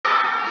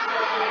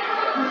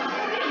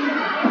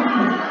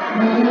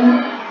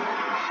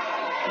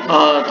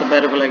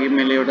तपाईहरुको लागि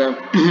मैले एउटा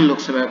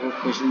लोकसभाको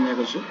क्वेशन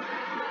ल्याएको छु।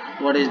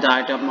 What is the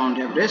height of Mount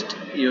Everest?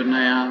 यो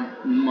नयाँ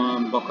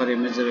भर्खर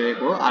इमेज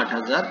रहेको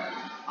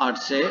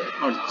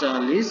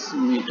 8848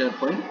 मिटर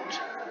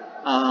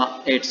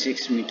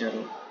 .86 मिटर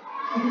हो।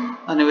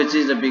 अनि which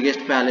is the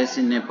biggest palace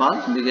in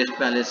Nepal? Biggest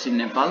palace in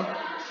Nepal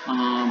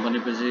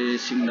भनेपछि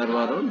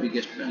सिंहदरबार हो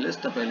biggest palace।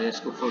 तपाईले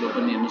यसको फोटो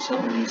पनि हेर्न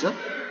सक्नुहुन्छ।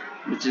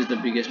 Which is the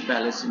biggest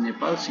palace in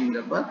Nepal?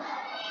 Singha Durbar.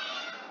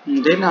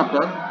 Then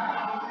after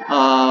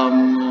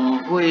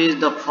who is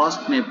the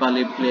first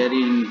Nepali player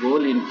in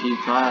goal in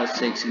FIFA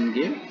section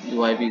game?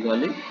 YB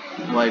Gale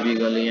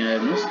यहाँ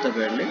हेर्नुस्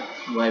तपाईहरुले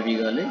YB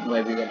Gale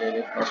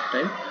first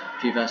time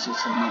FIFA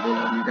section मा goal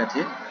हानेका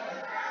थिए।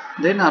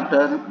 Then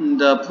after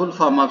the full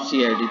form of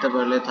CID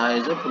तपाईहरुले थाहा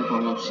छ full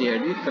form of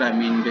CID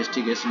Crime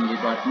Investigation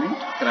Department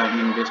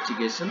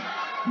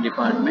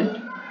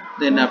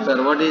Then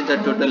after what is the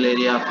total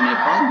area of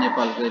Nepal?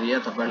 Nepal को area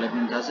तपाईहरुलाई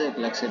पनि थाहा छ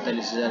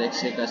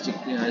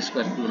 1,47,181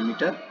 square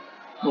kilometer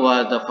Who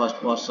are the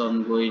first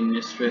person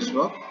going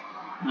spacewalk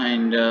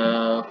and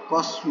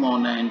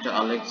cosmonaut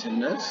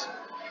Alexander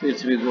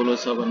पृथ्वी गोलो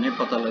छ भन्ने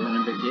पत्ता लगाउने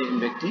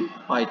व्यक्ति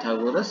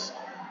पाइथागोरस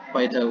को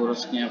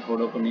यहाँ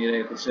फोटो पनि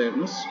रहेको छ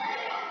हेर्नुस्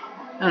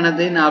and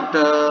then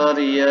after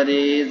here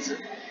is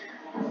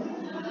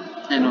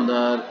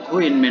another who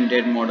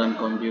invented modern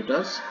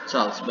computers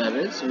Charles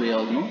Babbage we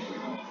all know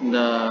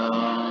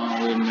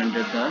who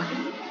invented the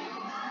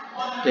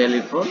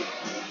telephone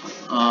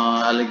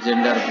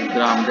Alexander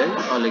Graham Bell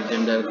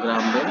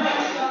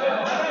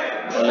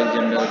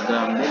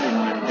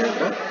invented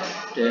the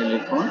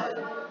telephone.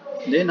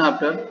 Then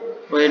after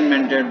who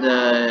invented the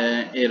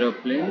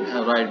aeroplane?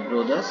 Wright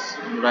brothers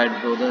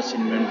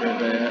invented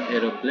the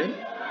aeroplane.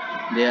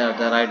 They are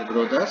the Wright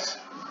brothers.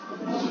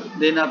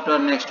 Then after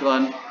next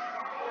one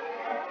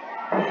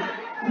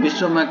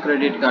विश्वमा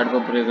credit card को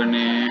प्रयोग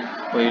गर्ने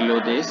पहिलो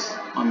देश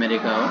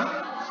America हो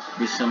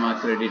विश्वमा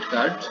credit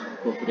card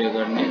को प्रयोग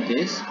गर्ने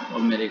देश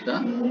America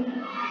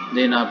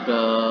Then after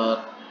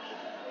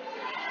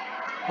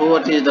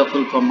what is the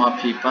full form of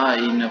FIFA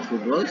in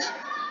football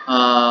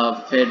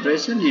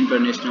Federation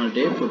International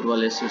Day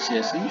Football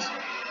Associations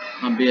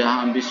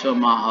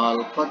विश्वमा हाल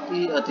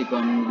कति अति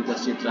कम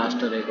विकसित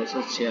राष्ट्र रहेको छ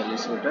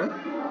 46 वटा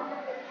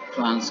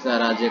फ्रान्सका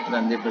राज्य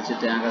क्रान्तिपछि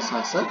त्यहाँका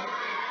शासक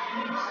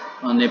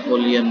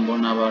नेपोलियन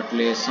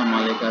बोनापार्टले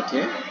सम्हालेका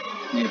थिए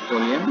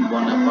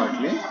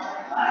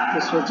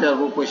त्यसपछि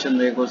अर्को क्वेशन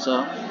रहेको छ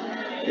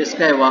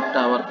स्काई वक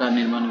टावर का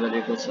निर्माण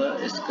गरेको छ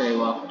स्काई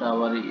वक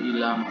टावर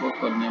इलामको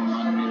कन्यामा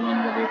निर्माण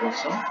गरेको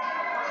छ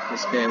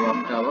स्काई वक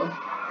टावर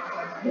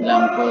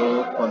इलामको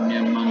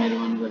कन्यामा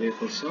निर्माण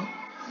गरेको छ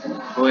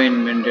Who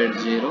invented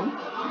zero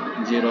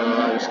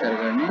आविष्कार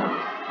गर्ने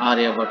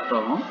आर्यभट्ट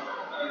हो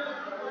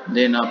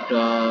Then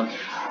after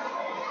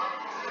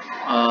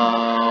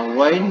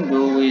when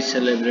do we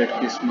celebrate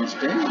Christmas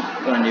Day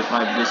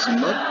 25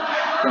 December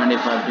का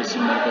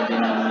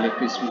दिन हामीले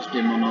क्रिसमस डे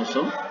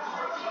मनाउँछौं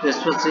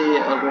त्यसपछि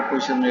अर्को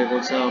क्वेशन रहेको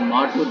छ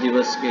माटो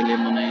दिवस कहिले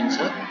मनाइन्छ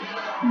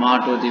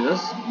माटो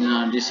दिवस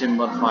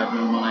डिसेम्बर 5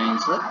 मा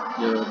मनाइन्छ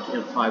यो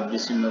 5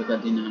 डिसेम्बर का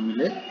दिन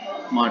हामीले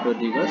माटो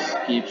दिवस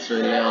कीप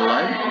सोइल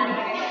अलाइभ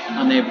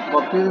अनि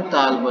कपिल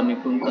ताल भन्ने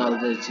कुन ताल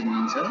चाहिँ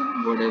चिनिन्छ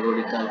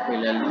गोडेगोडी ताल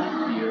कैलाली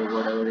यो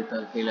गोडेगोडी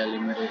ताल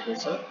कैलालीमा रहेको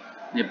छ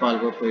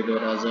नेपालको पहिलो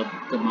राजा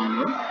भक्तमान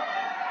हो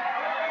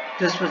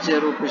त्यसपछि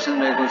अरु क्वेशन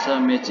रहेको छ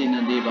मेची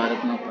नदी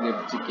भारतमा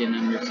पुगेपछि के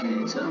नामले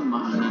चिनिन्छ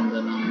महानन्द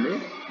नामले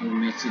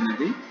मेची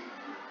नदी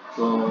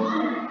को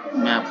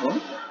म्याप हो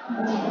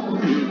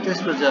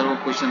त्यसपछि अरु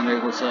क्वेशन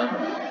रहेको छ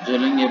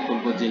झोलुङ्गे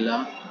पुलको जिल्ला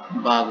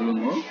बागलुङ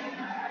हो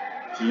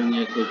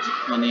झोलुङ्गेको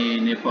अनि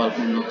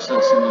नेपालको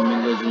नक्सासँग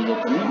मिल्दोजुल्दो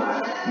पनि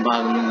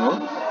बागलुङ हो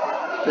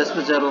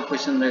त्यसपछि अरु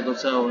क्वेशन रहेको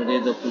छ what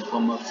is the full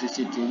form of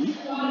CCTV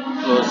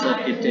closed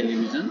circuit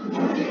television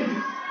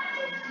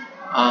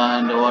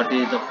and what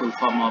is the full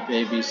form of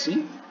ABC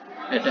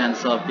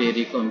Attention of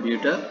Berry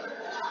computer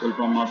full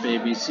form of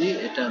ABC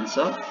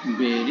Attention of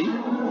Berry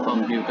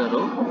computer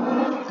हो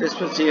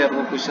त्यसपछि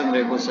अर्को question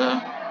रहेको छ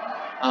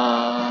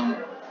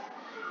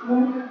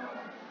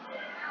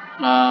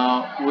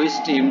which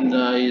team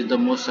is the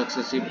most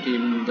successive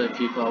team in the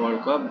FIFA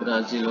World Cup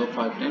Brazil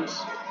 5 times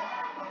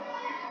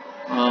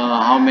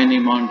how many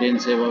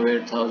mountains above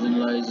 8,000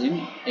 lies in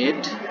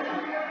 8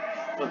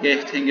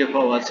 Okay, thank you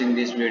for watching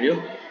this video.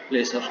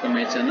 Please subscribe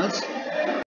my channels.